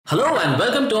Hello and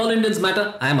welcome to All Indians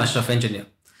Matter. I am Ashraf Engineer.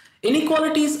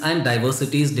 Inequalities and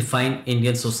diversities define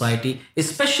Indian society,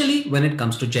 especially when it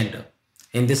comes to gender.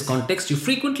 In this context, you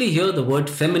frequently hear the word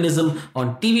feminism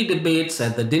on TV debates,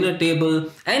 at the dinner table,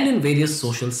 and in various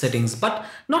social settings, but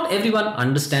not everyone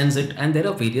understands it, and there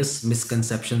are various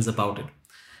misconceptions about it.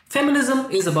 Feminism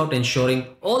is about ensuring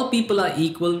all people are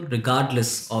equal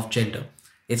regardless of gender.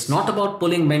 It's not about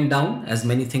pulling men down, as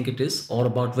many think it is, or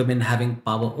about women having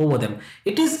power over them.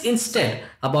 It is instead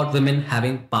about women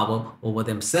having power over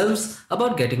themselves,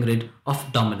 about getting rid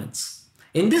of dominance.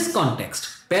 In this context,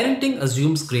 parenting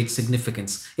assumes great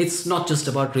significance. It's not just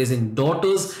about raising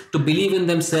daughters to believe in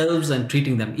themselves and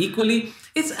treating them equally,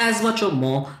 it's as much or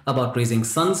more about raising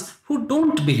sons who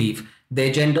don't believe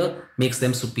their gender makes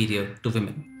them superior to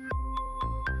women.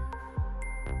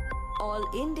 All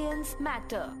Indians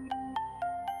matter.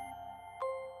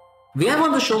 We have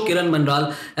on the show Kiran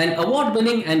Mandral, an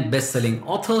award-winning and best-selling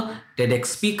author, TEDx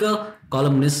speaker,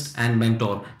 columnist, and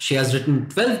mentor. She has written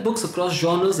 12 books across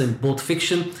genres in both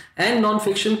fiction and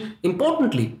non-fiction.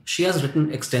 Importantly, she has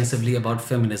written extensively about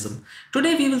feminism.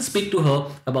 Today, we will speak to her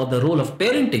about the role of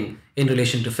parenting in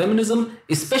relation to feminism,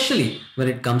 especially when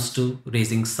it comes to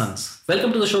raising sons.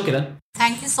 Welcome to the show, Kiran.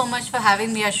 Thank you so much for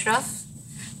having me, Ashraf.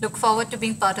 Look forward to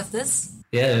being part of this.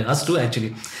 Yeah, us too,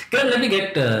 actually. Kiran, let me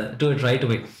get to it right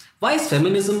away. Why is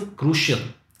feminism crucial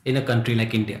in a country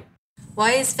like India?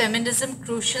 Why is feminism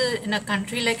crucial in a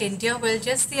country like India? Well,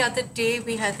 just the other day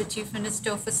we had the Chief Minister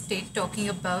of a state talking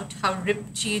about how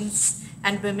ripped jeans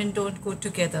and women don't go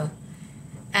together.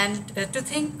 And to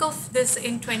think of this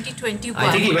in 2021.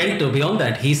 I think he went beyond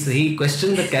that. He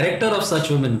questioned the character of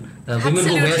such women, women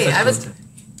who wear such clothes.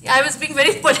 I was being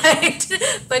very polite.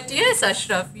 But yes,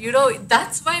 Ashraf,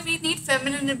 that's why we need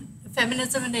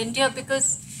feminism in India,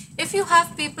 because if you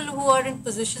have people who are in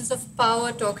positions of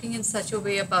power talking in such a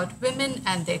way about women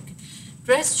and their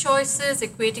dress choices,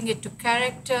 equating it to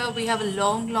character, we have a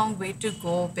long, long way to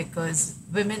go, because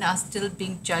women are still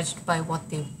being judged by what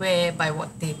they wear, by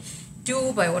what they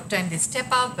do, by what time they step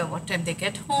out, by what time they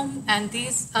get home. And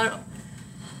these are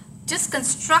just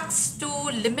constructs to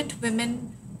limit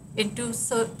women into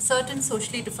certain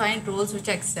socially defined roles which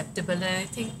are acceptable. And I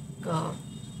think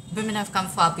women have come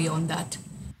far beyond that.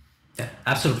 Yeah,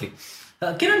 absolutely.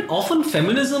 Kiran, often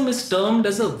feminism is termed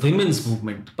as a women's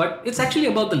movement, but it's actually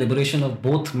about the liberation of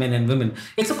both men and women.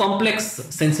 It's a complex,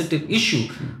 sensitive issue.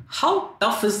 How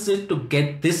tough is it to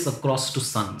get this across to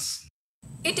sons?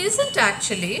 It isn't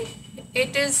actually.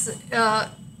 It is,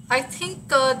 I think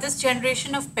this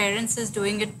generation of parents is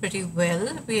doing it pretty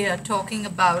well. We are talking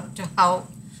about how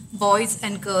boys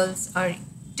and girls are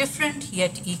different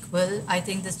yet equal. I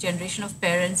think this generation of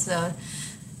parents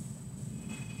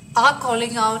are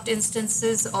calling out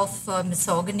instances of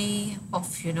misogyny, of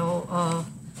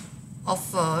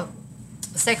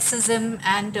sexism,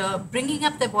 and bringing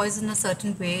up their boys in a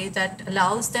certain way that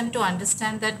allows them to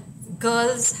understand that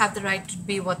girls have the right to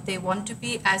be what they want to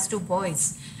be, as do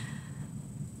boys.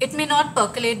 It may not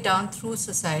percolate down through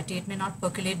society, it may not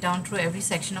percolate down through every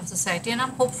section of society, and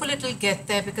I'm hopeful it will get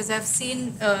there, because I've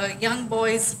seen young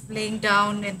boys playing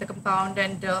down in the compound,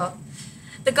 and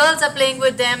the girls are playing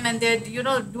with them, and they're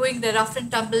doing the rough and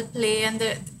tumble play, and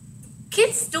the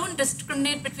kids don't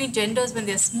discriminate between genders when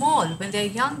they're small. When they're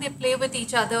young, they play with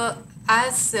each other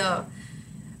as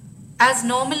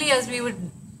normally as we would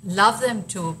love them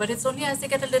to. But it's only as they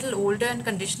get a little older and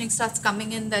conditioning starts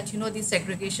coming in that these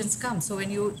segregations come. So when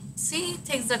you see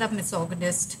things that are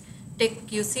misogynist,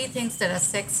 you see things that are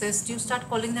sexist, you start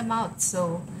calling them out.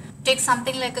 So take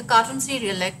something like a cartoon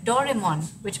serial like Doraemon,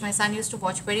 which my son used to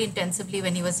watch very intensively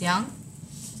when he was young.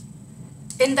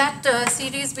 In that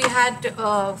series, we had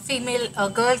a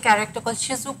girl character called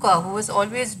Shizuka, who was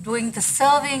always doing the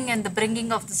serving and the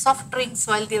bringing of the soft drinks,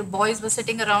 while the boys were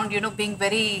sitting around, being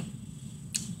very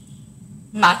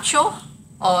macho,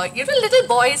 or little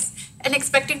boys, and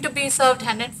expecting to be served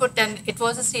hand and foot. And it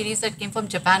was a series that came from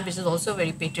Japan, which is also a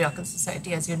very patriarchal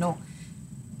society, as you know.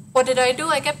 What did I do?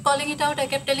 I kept calling it out. I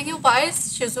kept telling you, why is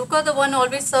Shizuka the one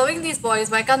always serving these boys?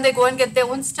 Why can't they go and get their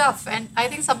own stuff? And I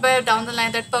think somewhere down the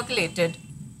line that percolated.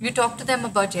 You talk to them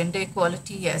about gender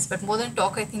equality, yes, but more than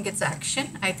talk, I think it's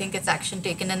action. I think it's action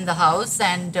taken in the house.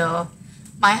 And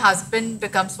my husband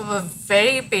becomes from a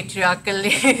very patriarchal,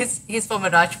 he's from a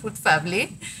Rajput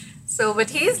family. So, but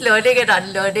he's learning and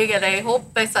unlearning, and I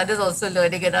hope my son is also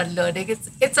learning and unlearning.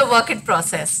 It's a work in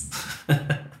process.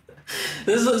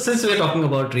 Since we're talking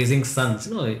about raising sons,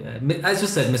 as you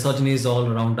said, misogyny is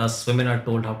all around us. Women are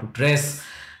told how to dress,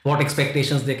 what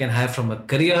expectations they can have from a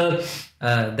career,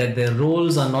 that their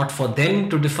roles are not for them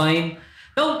to define.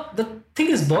 Now, the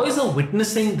thing is, boys are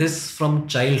witnessing this from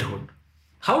childhood.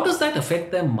 How does that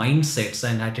affect their mindsets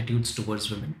and attitudes towards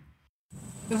women?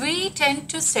 We tend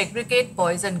to segregate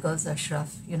boys and girls,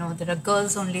 Ashraf. You know, there are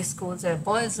girls only schools, there are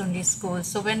boys only schools.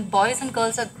 So when boys and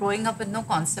girls are growing up with no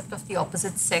concept of the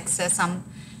opposite sex as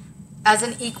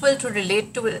an equal to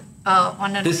relate to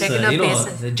on a This, regular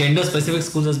basis. gender specific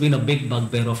schools has been a big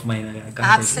bugbear of mine. I can't take it.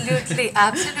 Absolutely,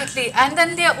 absolutely. And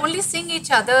then they are only seeing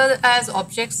each other as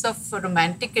objects of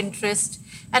romantic interest.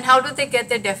 And how do they get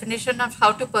their definition of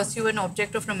how to pursue an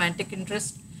object of romantic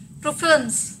interest? Through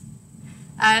films.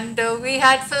 And we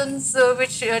had films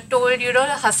which told, you know,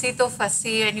 hasi to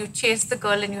fussy, and you chase the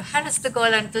girl and you harass the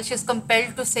girl until she's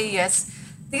compelled to say yes.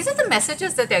 These are the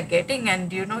messages that they're getting,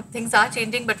 and you know, things are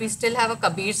changing, but we still have a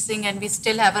Kabir Singh and we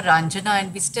still have a Ranjana,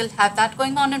 and we still have that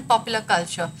going on in popular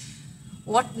culture.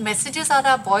 What messages are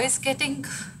our boys getting?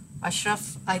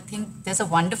 Ashraf, I think there's a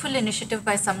wonderful initiative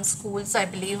by some schools, I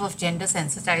believe, of gender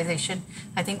sensitization.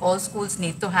 I think all schools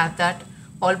need to have that.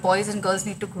 All boys and girls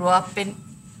need to grow up in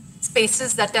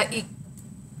spaces that are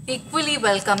equally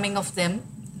welcoming of them,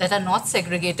 that are not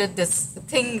segregated. This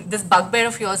bugbear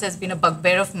of yours has been a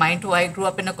bugbear of mine too. I grew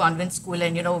up in a convent school,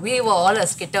 and you know, we were all a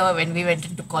skitter when we went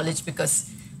into college because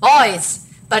boys.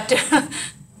 But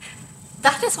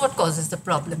that is what causes the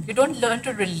problem. You don't learn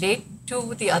to relate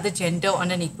to the other gender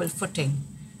on an equal footing.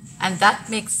 And that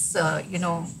makes,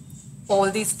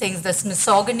 all these things, this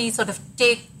misogyny sort of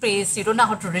take place. You don't know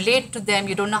how to relate to them.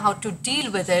 You don't know how to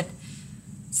deal with it.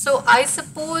 So I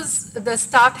suppose the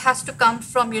start has to come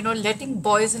from, letting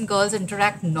boys and girls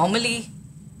interact normally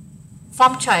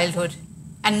from childhood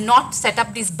and not set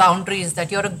up these boundaries that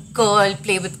you're a girl,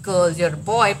 play with girls, you're a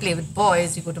boy, play with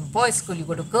boys, you go to boys' school, you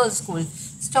go to girls' school.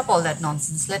 Stop all that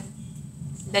nonsense. Let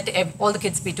all the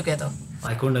kids be together.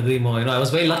 I couldn't agree more. I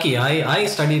was very lucky. I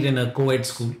studied in a co-ed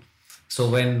school. So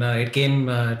when it came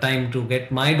time to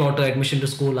get my daughter admission to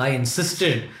school, I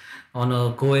insisted on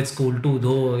a co-ed school too,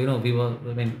 though,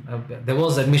 there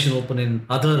was admission open in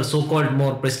other so-called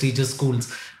more prestigious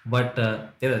schools. But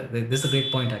this is a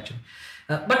great point, actually.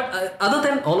 But other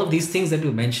than all of these things that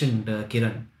you mentioned,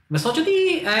 Kiran,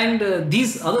 misogyny and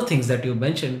these other things that you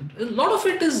mentioned, a lot of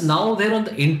it is now there on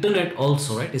the internet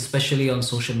also, right? Especially on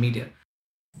social media.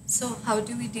 So how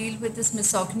do we deal with this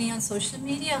misogyny on social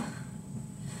media?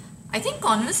 I think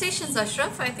conversations,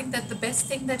 Ashraf. I think that the best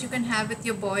thing that you can have with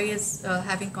your boy is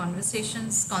having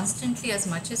conversations constantly as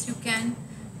much as you can,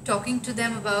 talking to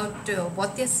them about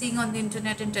what they're seeing on the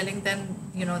internet and telling them,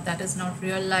 that is not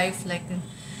real life. Like,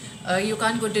 you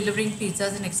can't go delivering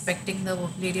pizzas and expecting the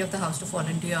lady of the house to fall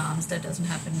into your arms. That doesn't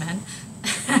happen, man.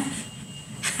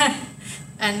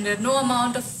 And no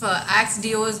amount of Axe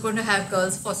Dio is going to have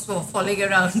girls following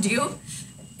around you.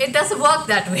 It doesn't work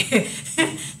that way.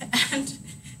 And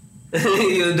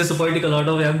you're disappointing a lot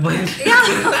of young boys. Yeah.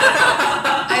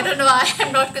 I don't know. I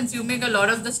am not consuming a lot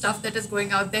of the stuff that is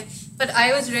going out there. But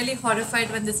I was really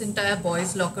horrified when this entire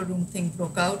boys' locker room thing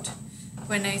broke out.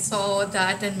 When I saw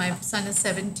that, and my son is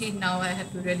 17 now, I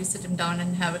had to really sit him down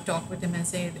and have a talk with him and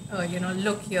say,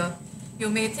 look here, you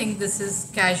may think this is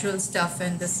casual stuff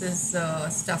and this is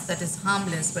stuff that is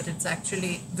harmless, but it's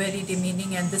actually very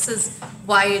demeaning, and this is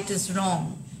why it is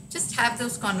wrong. Just have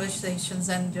those conversations,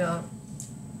 and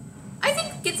I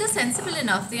think kids are sensible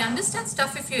enough. They understand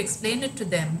stuff if you explain it to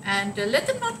them, and let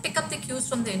them not pick up the cues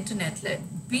from the internet.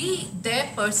 Be their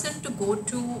person to go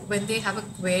to when they have a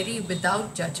query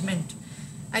without judgment.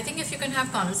 I think if you can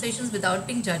have conversations without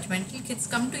being judgmental, kids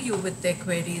come to you with their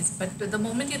queries. But the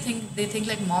moment they think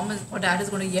like mom or dad is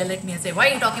going to yell at me and say, why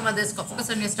are you talking about this? Focus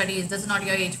on your studies. This is not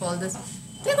your age for all this.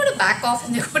 They're going to back off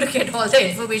and they're going to get all the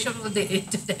information from the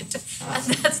internet.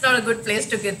 And that's not a good place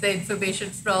to get the information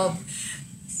from.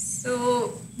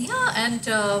 So, yeah, and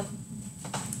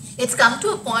it's come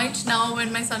to a point now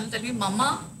when my son will tell me,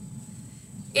 Mama,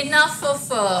 enough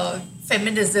of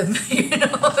feminism,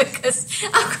 because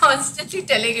I'm constantly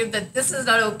telling him that this is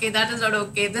not okay, that is not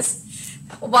okay, this,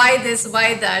 why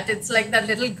that. It's like that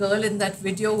little girl in that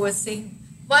video was saying,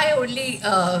 why only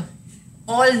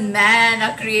all men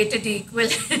are created equal?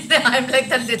 I'm like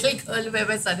that little girl where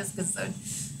my son is concerned.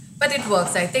 But it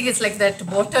works. I think it's like that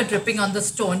water dripping on the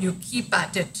stone. You keep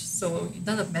at it, so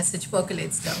the message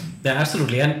percolates down. Yeah,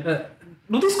 absolutely. And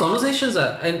do these conversations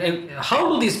and how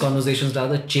do these conversations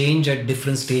rather change at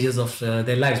different stages of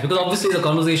their lives? Because obviously the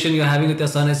conversation you're having with your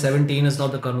son at 17 is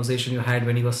not the conversation you had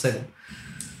when he was 7.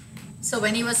 So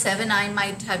when he was 7, I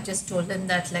might have just told him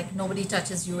that like nobody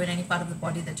touches you in any part of the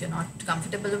body that you're not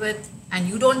comfortable with, and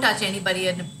you don't touch anybody,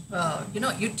 and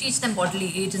you teach them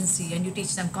bodily agency and you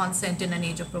teach them consent in an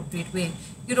age-appropriate way.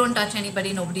 You don't touch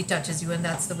anybody, nobody touches you, and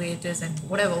that's the way it is, and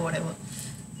whatever.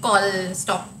 Call,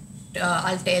 stop,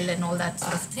 I'll tell, and all that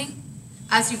sort of thing.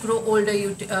 as you grow older,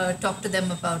 you talk to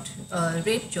them about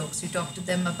rape jokes. You talk to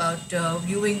them about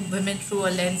viewing women through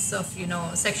a lens of,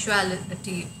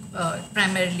 sexuality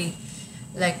primarily,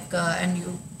 and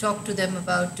you talk to them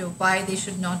about why they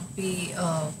should not be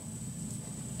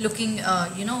looking,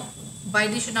 why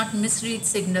they should not misread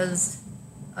signals,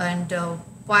 and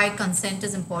why consent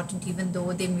is important, even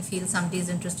though they may feel somebody is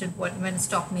interested. When a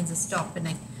stop means a stop,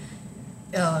 and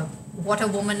what a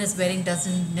woman is wearing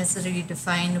doesn't necessarily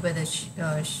define whether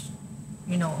her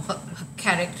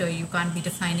character. You can't be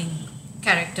defining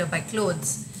character by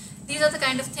clothes. These are the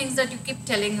kind of things that you keep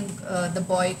telling the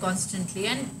boy constantly,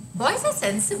 and boys are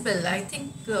sensible. I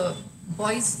think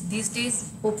boys these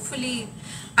days, hopefully,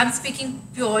 I'm speaking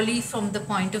purely from the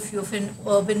point of view of an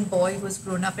urban boy who's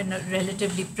grown up in a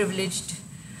relatively privileged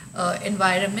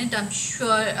environment. I'm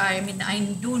sure, I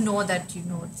do know that,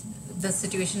 the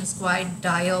situation is quite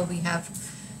dire.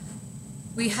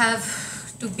 We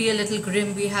have to be a little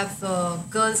grim. We have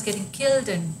girls getting killed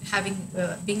and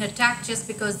being attacked just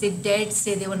because they dared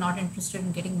say they were not interested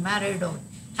in getting married or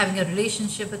having a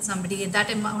relationship with somebody. And that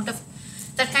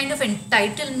kind of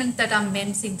entitlement that our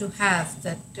men seem to have,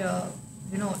 that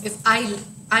if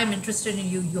I'm interested in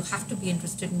you, you have to be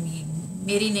interested in me.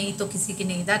 Meri nahi to kisi ki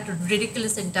nahi. That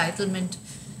ridiculous entitlement,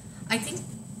 I think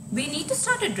we need to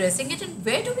start addressing it. And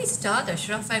where do we start,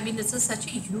 Ashraf? This is such a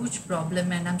huge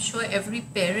problem, and I'm sure every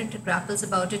parent grapples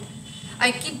about it.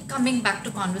 I keep coming back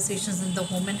to conversations in the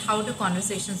home, and how do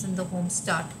conversations in the home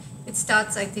start? It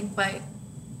starts, I think, by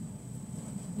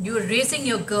you're raising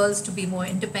your girls to be more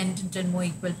independent and more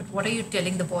equal, but what are you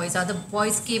telling the boys? Are the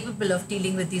boys capable of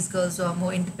dealing with these girls who are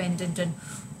more independent and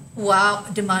who are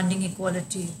demanding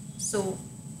equality? So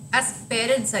as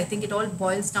parents, I think it all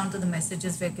boils down to the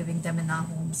messages we're giving them in our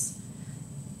homes.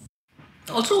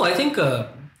 Also, I think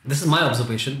this is my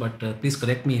observation, but please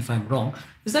correct me if I'm wrong,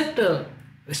 is that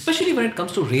especially when it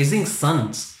comes to raising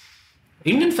sons,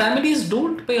 Indian families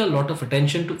don't pay a lot of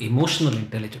attention to emotional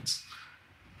intelligence.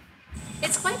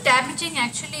 It's quite damaging,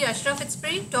 actually, Ashraf. It's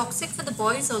pretty toxic for the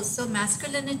boys also.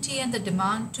 Masculinity and the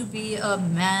demand to be a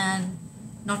man,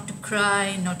 not to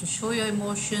cry, not to show your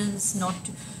emotions, not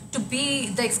to be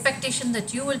the expectation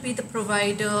that you will be the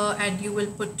provider and you will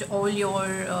put all your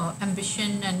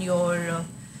ambition and your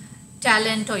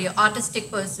talent or your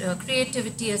artistic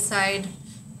creativity aside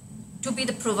to be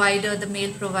the provider, the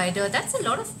male provider. That's a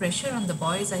lot of pressure on the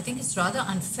boys. I think it's rather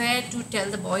unfair to tell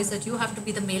the boys that you have to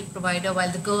be the male provider while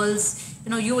the girls,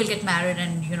 you will get married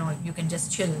and, you can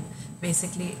just chill,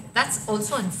 basically. That's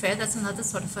also unfair. That's another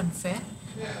sort of unfair.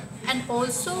 And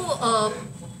also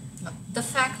the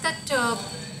fact that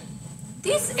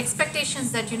these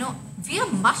expectations that, we are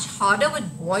much harder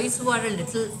with boys who are a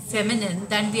little feminine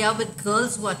than we are with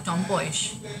girls who are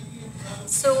tomboyish.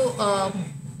 So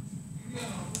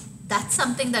that's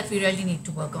something that we really need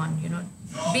to work on,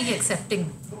 being accepting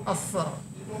of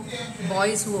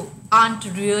boys who aren't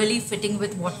really fitting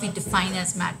with what we define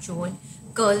as macho, and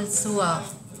girls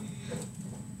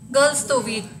though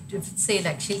we say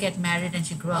like she'll get married and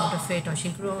she'll grow out of it, or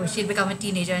she'll become a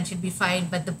teenager and she'll be fine.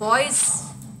 But the boys,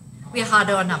 we're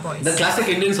harder on our boys. The classic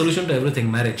Indian solution to everything,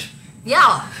 marriage.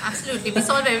 Yeah, absolutely. We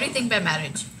solve everything by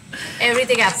marriage.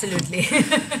 Everything, absolutely.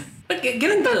 But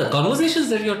given the conversations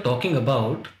that you're talking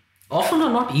about, often are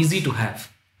not easy to have.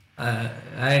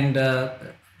 And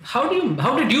how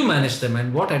did you manage them,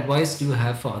 and what advice do you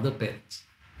have for other parents?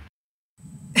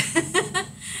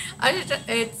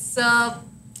 It's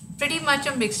pretty much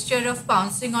a mixture of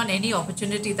pouncing on any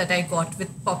opportunity that I got.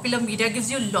 With popular media gives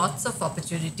you lots of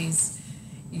opportunities.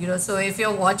 So if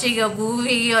you're watching a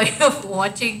movie or you're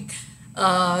watching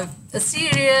a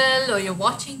serial or you're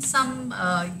watching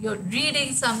you're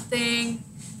reading something,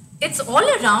 it's all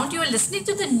around you. Listening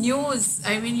to the news,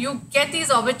 you get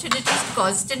these opportunities to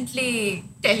constantly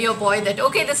tell your boy that,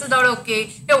 okay, this is not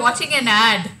okay. You're watching an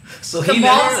ad. So he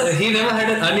never had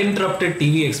an uninterrupted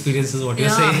TV experience, is what you're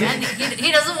saying. And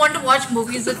he doesn't want to watch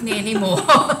movies with me anymore.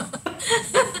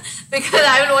 Because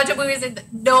I will watch a movie and say,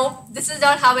 no, this is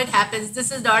not how it happens. This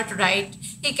is not right.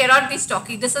 He cannot be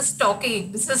stalking. This is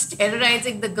stalking. This is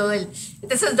terrorizing the girl.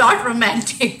 This is not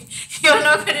romantic. You're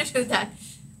not going to do that.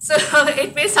 So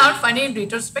it may sound funny in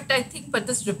retrospect, I think, but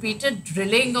this repeated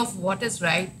drilling of what is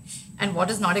right and what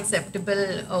is not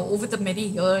acceptable over the many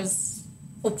years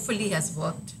hopefully has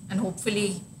worked. And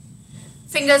hopefully,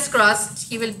 fingers crossed,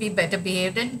 he will be better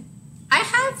behaved. And I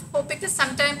have hope, because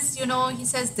sometimes, he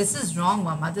says, this is wrong,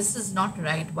 Mama. This is not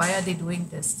right. Why are they doing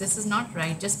this? This is not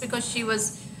right. Just because she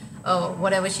was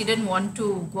whatever, she didn't want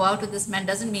to go out with this man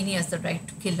doesn't mean he has the right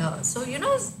to kill her. So,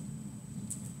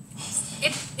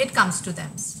 it comes to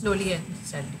them slowly and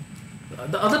steadily.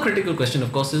 The other critical question,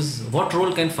 of course, is what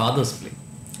role can fathers play?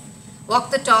 walk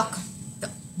the talk.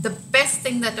 The best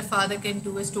thing that a father can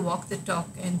do is to walk the talk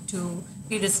and to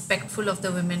be respectful of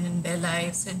the women in their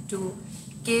lives and to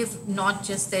give not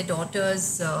just their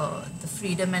daughters the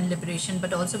freedom and liberation,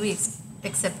 but also be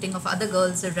accepting of other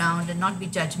girls around and not be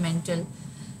judgmental.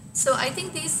 So I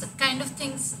think these kind of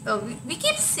things, we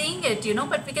keep saying it,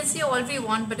 but we can say all we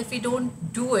want, but if we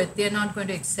don't do it, they're not going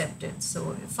to accept it.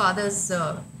 So fathers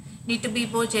need to be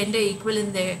more gender equal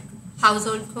in their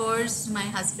household chores. My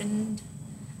husband,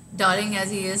 darling as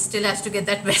he is, still has to get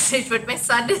that message, but my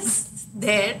son is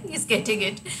there, he's getting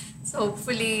it. So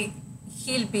hopefully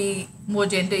he'll be more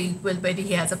gender equal when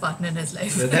he has a partner in his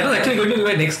life. That was actually going to be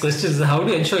my next question. Is how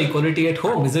do you ensure equality at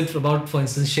home? Is it about, for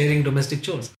instance, sharing domestic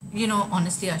chores?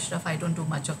 Honestly, Ashraf, I don't do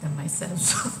much of them myself.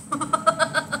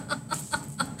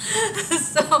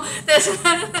 So there's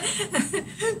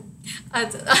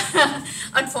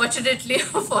unfortunately,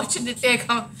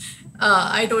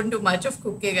 I don't do much of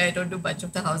cooking. I don't do much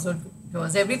of the household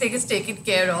chores. Everything is taken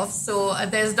care of. So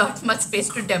there's not much space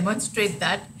to demonstrate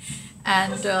that.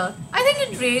 And I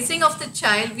think in raising of the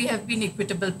child, we have been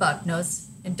equitable partners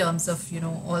in terms of,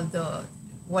 all the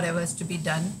whatever is to be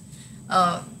done.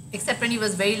 Except when he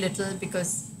was very little,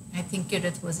 because I think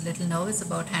Kirith was a little nervous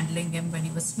about handling him when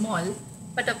he was small.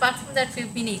 But apart from that,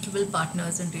 we've been equal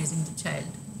partners in raising the child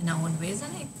in our own ways.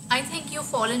 And I think you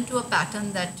fall into a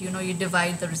pattern that, you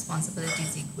divide the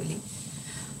responsibilities equally.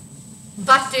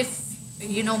 But if,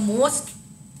 most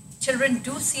children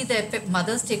do see their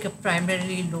mothers take a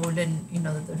primary role in,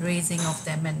 the raising of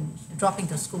them and dropping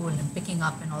to school and picking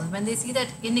up and all. When they see that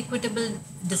inequitable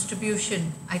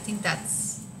distribution, I think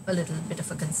that's a little bit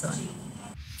of a concern.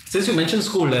 Since you mentioned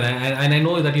school, and I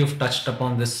know that you've touched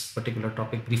upon this particular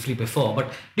topic briefly before,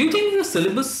 but do you think the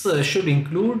syllabus should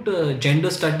include gender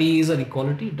studies and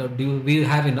equality? Do we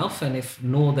have enough? And if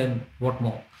no, then what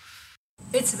more?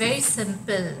 It's very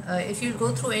simple. If you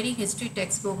go through any history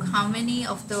textbook, how many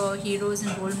of the heroes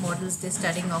and role models they're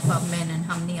studying of are men and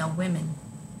how many are women?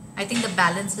 I think the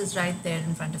balance is right there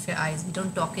in front of your eyes. We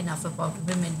don't talk enough about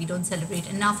women. We don't celebrate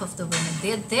enough of the women.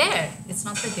 They're there. It's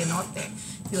not that they're not there.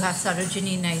 You have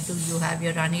Sarojini Naidu, you have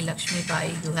your Rani Lakshmi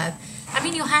Bai, you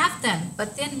have them,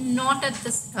 but they're not at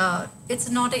this, it's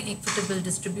not an equitable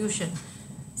distribution.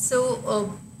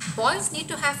 So boys need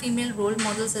to have female role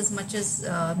models as much as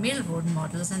male role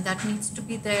models, and that needs to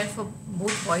be there for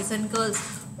both boys and girls.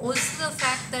 Also the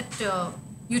fact that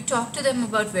you talk to them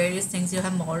about various things. You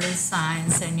have moral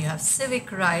science and you have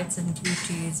civic rights and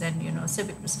duties and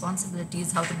civic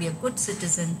responsibilities, how to be a good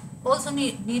citizen. Also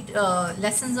need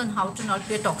lessons on how to not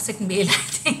be a toxic male, I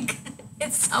think.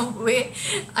 In some way,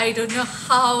 I don't know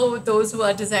how those who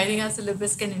are designing our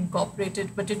syllabus can incorporate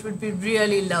it, but it would be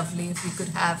really lovely if we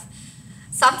could have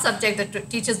some subject that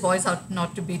teaches boys how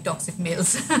not to be toxic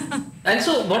males. And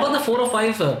so, what are the 4 or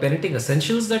 5 parenting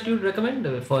essentials that you'd recommend?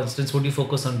 For instance, would you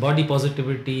focus on body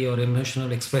positivity or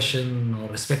emotional expression or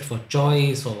respect for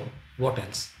choice or what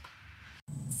else?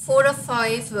 4 or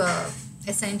 5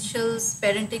 essentials,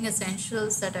 parenting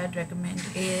essentials that I'd recommend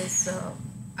is,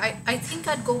 I think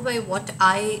I'd go by what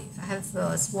I have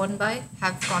sworn by,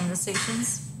 have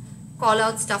conversations, call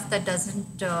out stuff that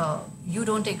you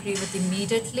don't agree with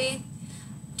immediately,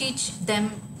 teach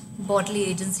them bodily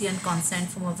agency and consent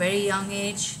from a very young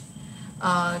age,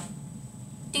 talk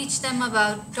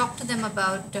to them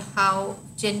about how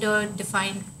gender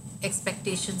defined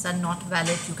expectations are not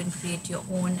valid, you can create your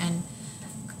own, and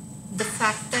the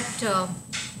fact that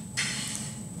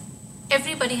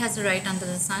everybody has a right under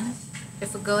the sun.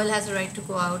 If a girl has a right to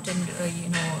go out and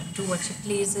do what she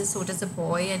pleases, so does a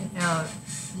boy, and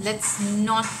let's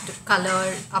not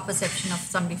color our perception of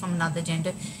somebody from another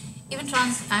gender. Even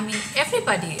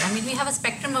everybody. We have a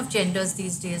spectrum of genders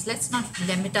these days. Let's not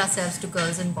limit ourselves to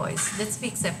girls and boys. Let's be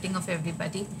accepting of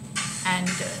everybody. And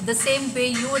the same way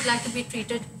you would like to be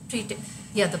treated, treat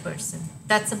the other person.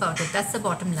 That's about it. That's the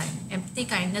bottom line. Empathy,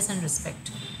 kindness, and respect.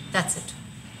 That's it.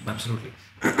 Absolutely.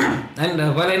 And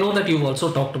while I know that you've also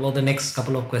talked about the next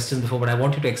couple of questions before, but I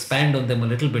want you to expand on them a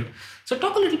little bit. So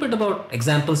talk a little bit about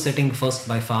example setting first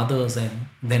by fathers and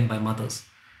then by mothers.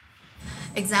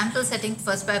 Example setting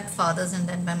first by fathers and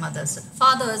then by mothers.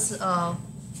 Fathers,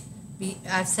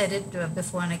 I've said it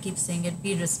before and I keep saying it,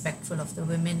 be respectful of the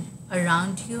women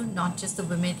around you, not just the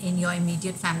women in your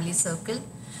immediate family circle.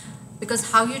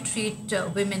 Because how you treat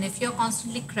women, if you're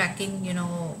constantly cracking,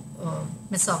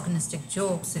 misogynistic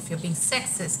jokes, if you're being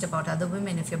sexist about other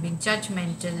women, if you're being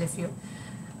judgmental,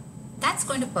 that's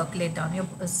going to percolate down. Your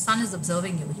son is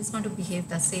observing you. He's going to behave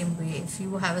the same way. If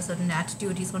you have a certain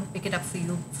attitude, he's going to pick it up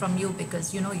from you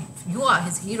because, you are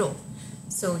his hero.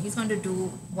 So he's going to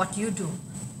do what you do.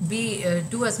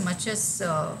 Do as much as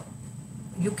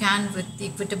you can with the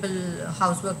equitable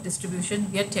housework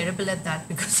distribution. We are terrible at that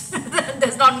because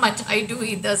there's not much I do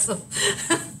either. So,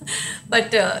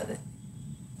 but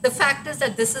the fact is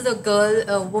that this is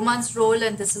a woman's role,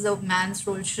 and this is a man's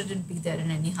role. Shouldn't be there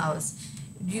in any house.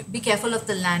 You be careful of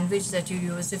the language that you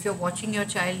use. If you're watching your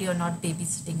child, you're not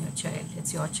babysitting your child.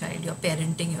 It's your child. You're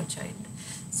parenting your child.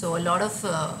 So a lot of,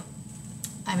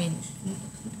 I mean,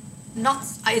 not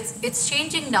it's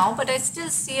changing now, but I still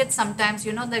see it sometimes.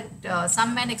 You know that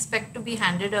some men expect to be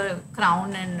handed a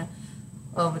crown and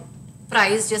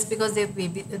prize just because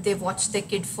they've watched their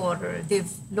kid for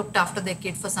they've looked after their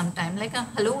kid for some time. Like,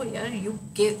 hello, yeah,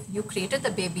 you created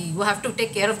the baby. You have to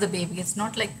take care of the baby. It's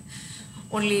not like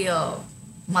only a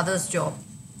mother's job.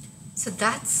 So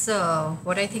that's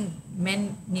what I think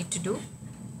men need to do.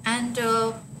 And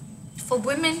for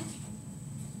women,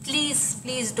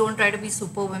 please don't try to be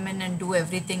super women and do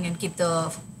everything and keep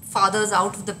the fathers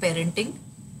out of the parenting.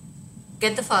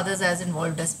 Get the fathers as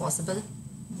involved as possible.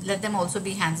 Let them also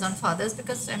be hands-on fathers,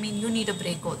 because I mean you need a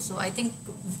break also. I think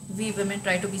we women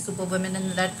try to be super women, and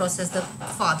in that process the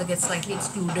father gets slightly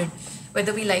excluded,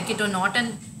 whether we like it or not,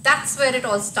 and that's where it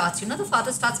all starts. You know, the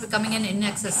father starts becoming an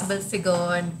inaccessible figure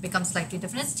and becomes slightly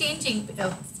different. It's changing.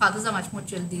 Fathers are much more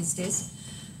chill these days.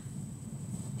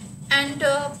 And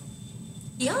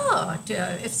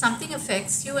if something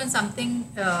affects you and something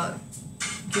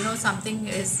something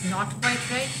is not quite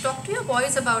right, talk to your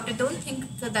boys about it. Don't think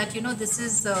that this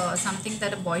is something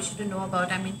that a boy shouldn't know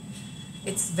about. I mean,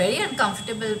 it's very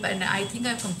uncomfortable, and I think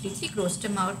I've completely grossed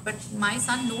him out, but my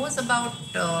son knows about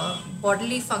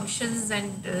bodily functions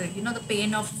and the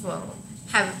pain of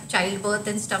have childbirth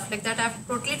and stuff like that. I've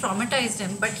totally traumatized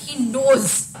him, but he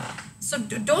knows. So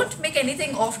don't make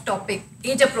anything off topic,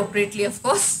 age appropriately of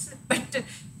course, but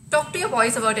talk to your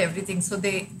boys about everything. So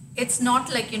it's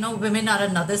not like women are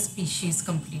another species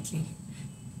completely.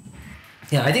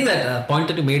 Yeah, I think that point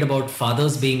that you made about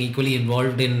fathers being equally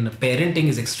involved in parenting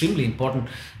is extremely important.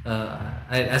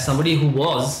 As somebody who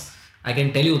was, I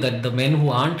can tell you that the men who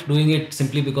aren't doing it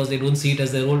simply because they don't see it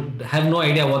as their role have no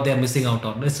idea what they are missing out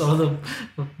on. It's one of the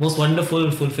most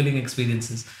wonderful, fulfilling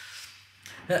experiences.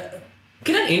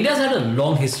 Kiran, India's had a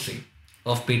long history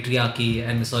of patriarchy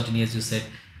and misogyny, as you said,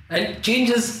 and change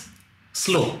is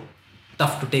slow,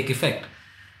 tough to take effect.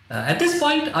 At this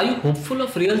point, are you hopeful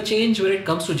of real change when it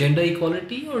comes to gender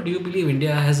equality, or do you believe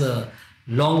India has a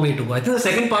long way to go? I think the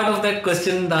second part of that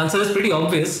question, the answer is pretty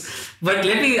obvious, but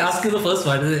let me ask you the first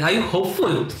part. Are you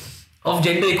hopeful of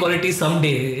gender equality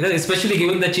someday, especially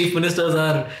given that chief ministers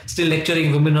are still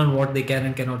lecturing women on what they can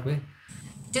and cannot wear?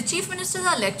 The chief ministers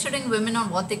are lecturing women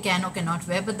on what they can or cannot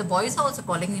wear, but the boys are also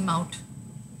calling them out.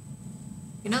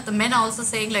 The men are also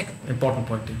saying like... Important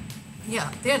point.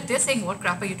 Yeah, they're saying, what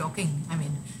crap are you talking? I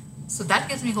mean, so that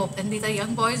gives me hope. And these are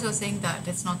young boys who are saying that.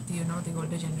 It's not the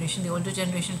older generation. The older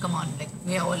generation, come on, like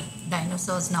we are all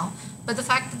dinosaurs now. But the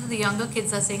fact that the younger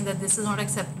kids are saying that this is not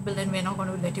acceptable and we're not going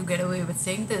to let you get away with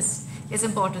saying this is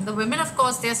important. The women, of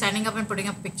course, they're standing up and putting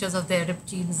up pictures of their ripped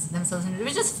jeans themselves,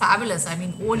 which is fabulous. I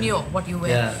mean, own what you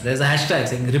wear. Yeah, there's a hashtag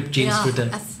saying ripped jeans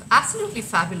Twitter. Absolutely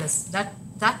fabulous.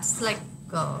 That's like...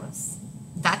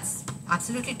 that's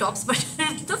absolutely tops. But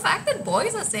the fact that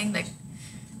boys are saying like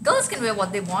girls can wear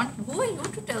what they want, who are you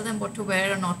to tell them what to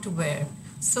wear or not to wear?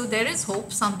 So there is hope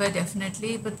somewhere,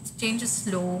 definitely, but change is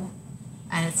slow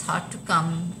and it's hard to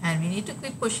come, and we need to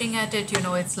keep pushing at it.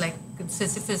 It's like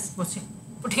Sisyphus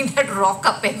putting that rock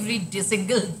up every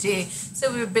single day.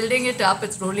 So we're building it up,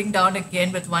 it's rolling down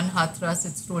again with one hard thrust,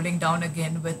 it's rolling down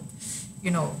again with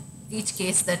each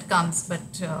case that comes,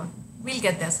 but we'll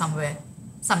get there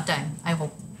sometime, I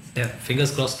hope. Yeah,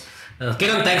 fingers crossed.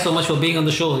 Kiran, thanks so much for being on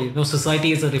the show.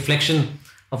 Society is a reflection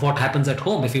of what happens at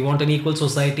home. If we want an equal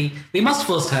society, we must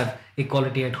first have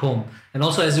equality at home. And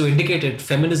also, as you indicated,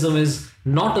 feminism is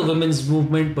not a women's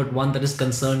movement, but one that is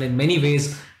concerned in many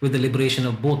ways with the liberation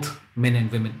of both men and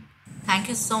women. Thank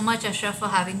you so much, Ashraf, for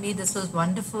having me. This was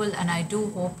wonderful, and I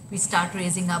do hope we start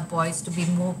raising our boys to be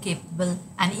more capable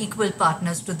and equal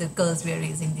partners to the girls we are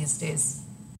raising these days.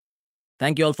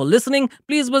 Thank you all for listening.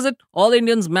 Please visit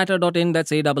allindiansmatter.in,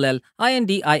 that's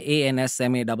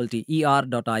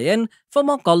ALLINDIANSMATTER.in, for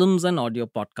more columns and audio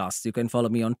podcasts. You can follow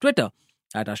me on Twitter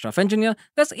at Ashraf Engineer,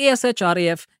 that's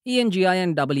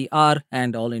ASHRAFENGINEER,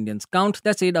 and All Indians Count,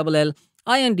 that's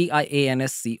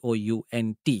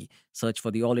ALLINDIANSCOUNT. Search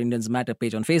for the All Indians Matter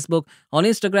page on Facebook. On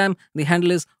Instagram, the handle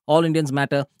is All Indians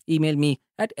Matter. Email me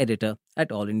at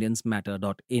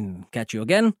editor@allindiansmatter.in. Catch you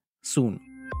again soon.